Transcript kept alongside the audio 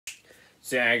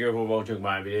Thank you for watching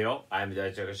my video. I'm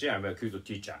Jagashi. I'm a Kudo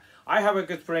teacher. I have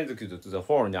explained the Kudo to the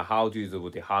foreigner how to use the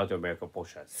body, how to make a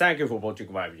posture. Thank you for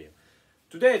watching my video.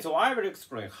 Today, I will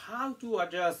explain how to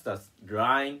adjust the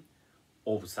line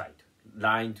of sight,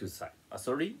 line to sight.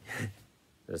 Sorry,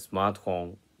 the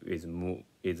smartphone is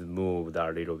moved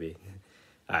a little bit.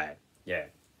 Yeah.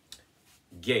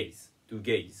 Gaze to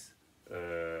gaze.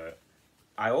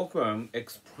 I often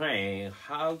explain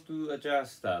how to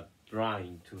adjust the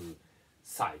line to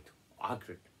sight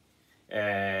accurately.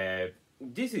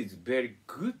 This is very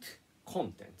good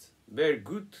content, very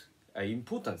good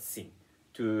important thing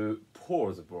to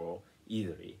pause ball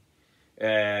easily,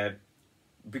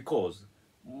 because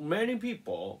many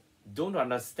people don't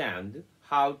understand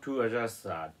how to adjust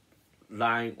the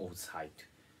line of sight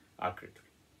accurately.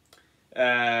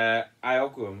 I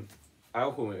often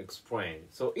explain.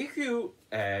 So if you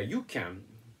you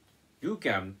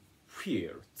can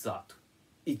feel that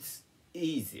it's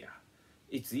easier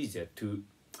to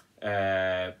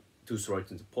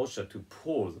straighten the posture, to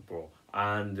pause the ball,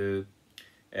 and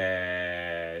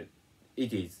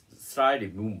it is slightly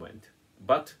movement,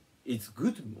 but it's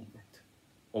good movement.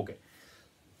 Okay.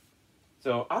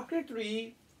 So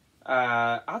accurately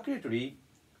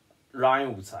line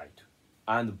of sight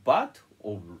and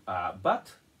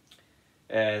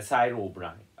side of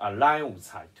line, line of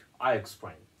sight. I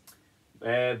explain.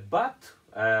 But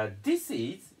this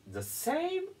is the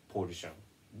same position.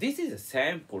 This is the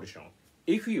same position.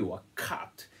 If you are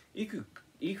cut, if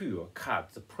you are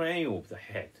cut the plane of the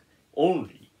head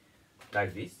only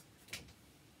like this,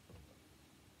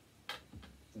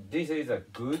 this is a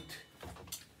good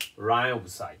line of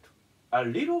sight. A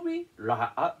little bit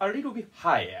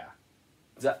higher.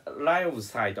 The line of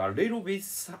sight a little bit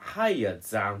higher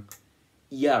than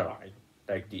ear line,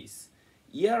 like this.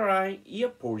 Ear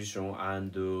position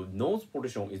and nose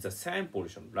position is the same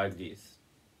position, like this.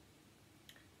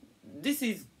 This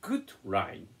is good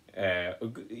line.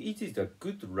 It is a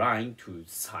good line to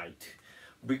sight,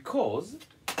 because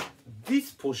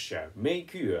this posture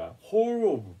make your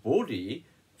whole of body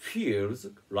feels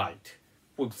right.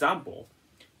 For example,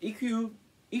 if you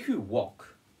walk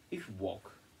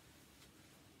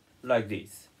like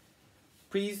this,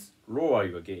 please lower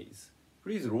your gaze.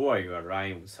 Please lower your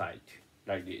line of sight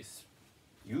like this.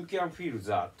 You can feel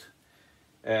that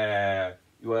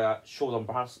your shoulder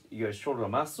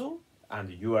muscle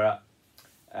and your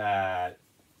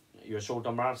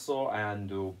shoulder muscle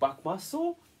and back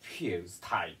muscle feels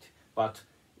tight. But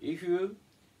if you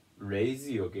raise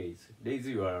your gaze, raise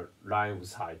your line of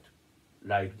sight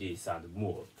like this and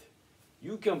move,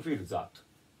 you can feel that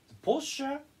the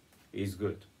posture is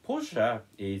good. Posture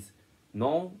is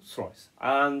non-stress,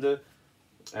 and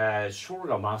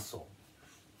shoulder muscle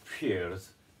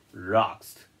feels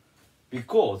relaxed,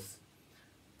 because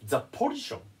the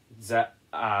position, the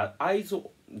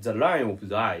line of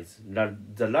the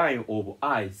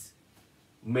eyes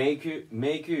make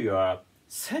your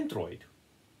centroid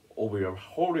of your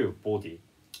whole body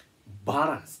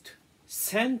balanced,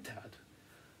 centered,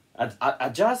 and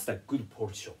adjust a good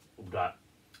position of the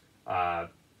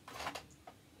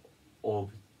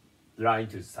of line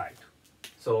to side.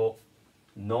 So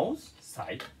nose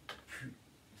side,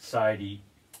 slightly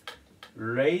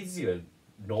raise your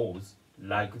nose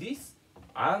like this,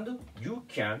 and you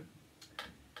can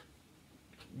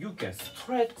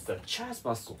stretch the chest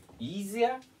muscle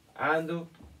easier, and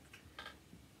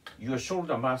your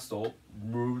shoulder muscle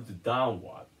moves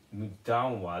downward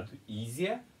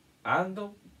easier,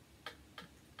 and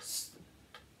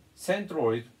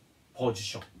centroid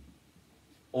position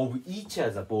of each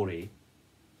other body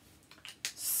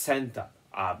center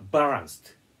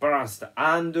balanced,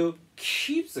 and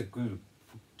keeps a good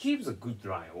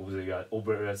line over your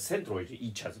centroid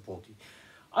each other body.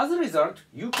 As a result,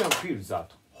 you can feel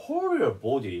that whole your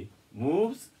body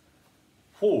moves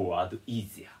forward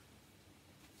easier.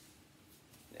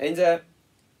 In the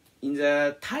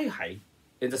Tai-Hai,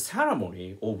 in the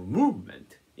ceremony of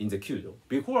movement in the Kyudo,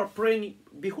 before pulling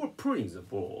the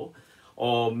ball,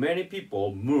 many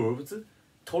people moves the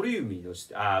body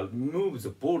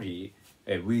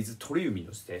with toriumi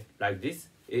no shite, like this.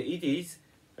 It is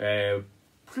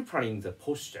preparing the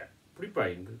posture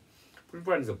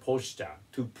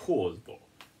to pose ball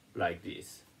like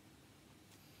this.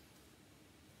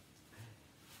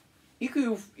 If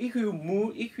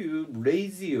you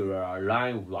raise your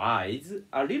line of eyes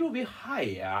a little bit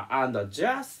higher and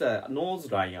adjust the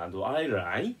nose line and eye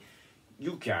line,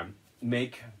 you can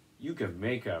make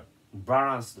a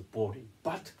balanced body.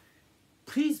 But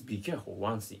please be careful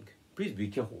one thing.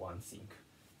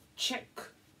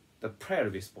 Check the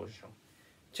pelvis position.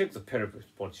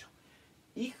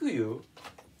 If you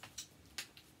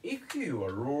if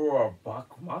your lower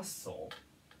back muscle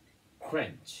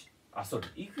clench,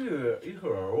 if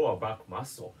your lower back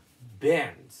muscle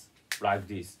bends like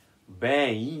this,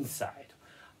 bend inside,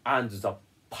 and the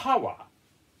power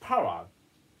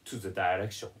to the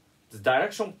direction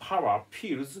power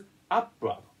pulls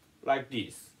upward like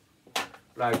this.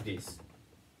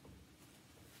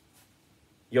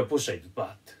 Your posture is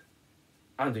bad,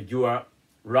 and your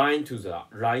line to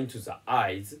the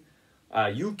eyes.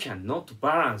 You cannot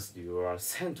balance your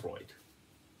centroid.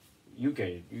 You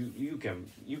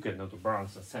cannot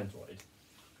balance the centroid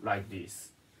like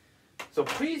this. So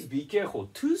please be careful.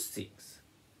 Two things.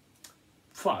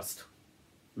 First,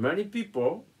 many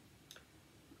people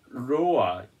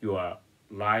lower your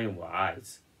line of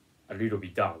eyes a little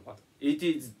bit downward. It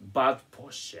is bad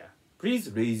posture. Please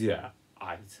raise your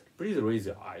eyes.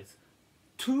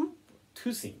 Two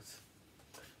things.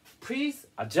 Please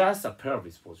adjust the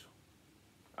pelvis position.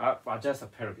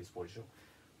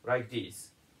 Like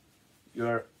this.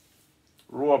 Your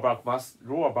lower back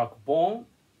bone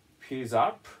fills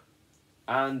up,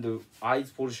 and the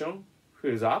eyes position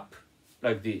fills up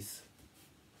like this.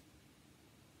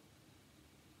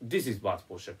 This is bad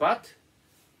posture, but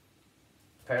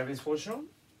pelvis position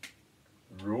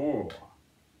lower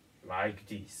like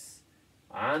this,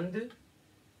 and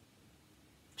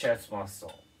chest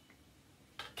muscle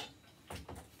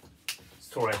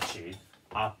stretch it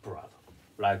upward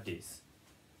like this.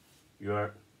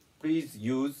 Please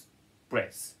use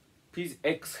breath. Please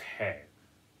exhale.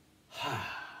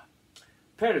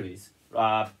 Pelvis,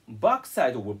 back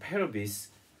side of pelvis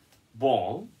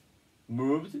bone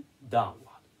moved downward.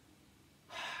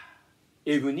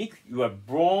 Even if your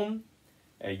bone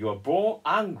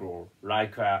angle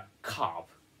like a curve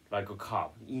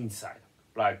inside,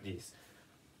 like this.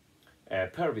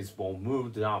 Pelvis bone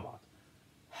moved downward.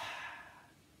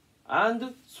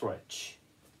 And stretch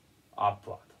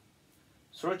upward.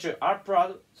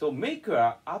 So make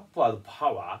your upward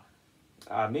power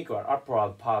and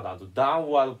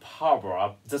downward power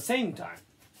at the same time.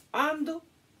 And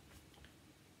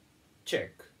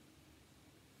check.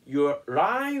 Your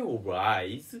line of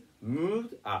eyes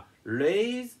moved a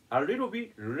little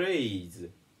bit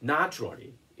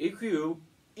naturally. If you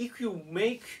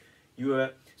make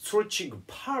your stretching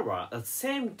power at the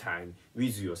same time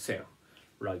with yourself,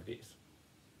 like this.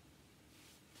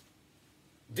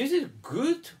 This is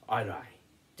good eye line.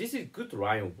 This is good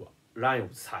line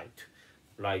of sight,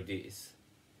 like this.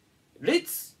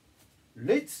 Let's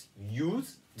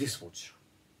use this posture.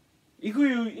 If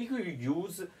you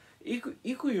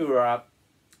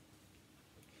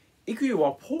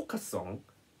are focused on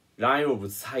line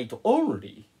of sight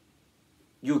only,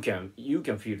 you can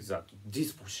feel that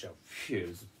this posture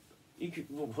feels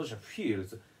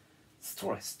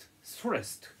stressed,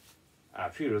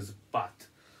 feels bad.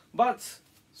 But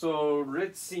so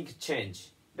let's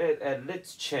change.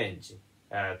 Let's change.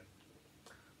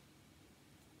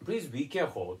 Please be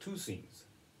careful. Two things.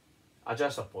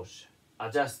 Adjust the posture.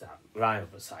 Adjust the line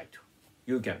of sight.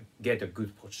 You can get a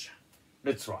good posture.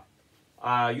 Let's try.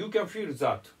 You can feel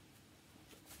that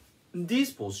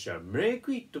this posture make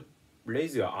it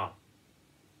raise your arm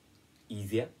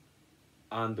easier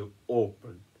and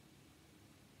open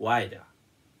wider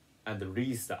and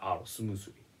release the arm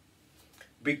smoothly,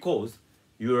 because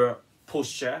your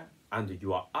posture and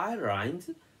your eye lines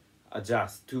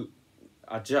adjust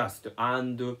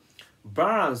and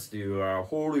balance your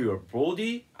whole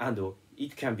body, and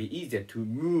it can be easier to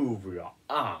move your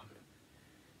arm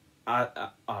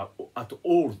at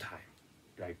all time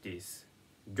like this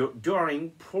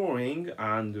during pulling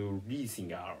and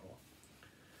releasing arrow.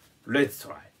 Let's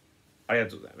try. ありが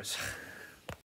とうございました。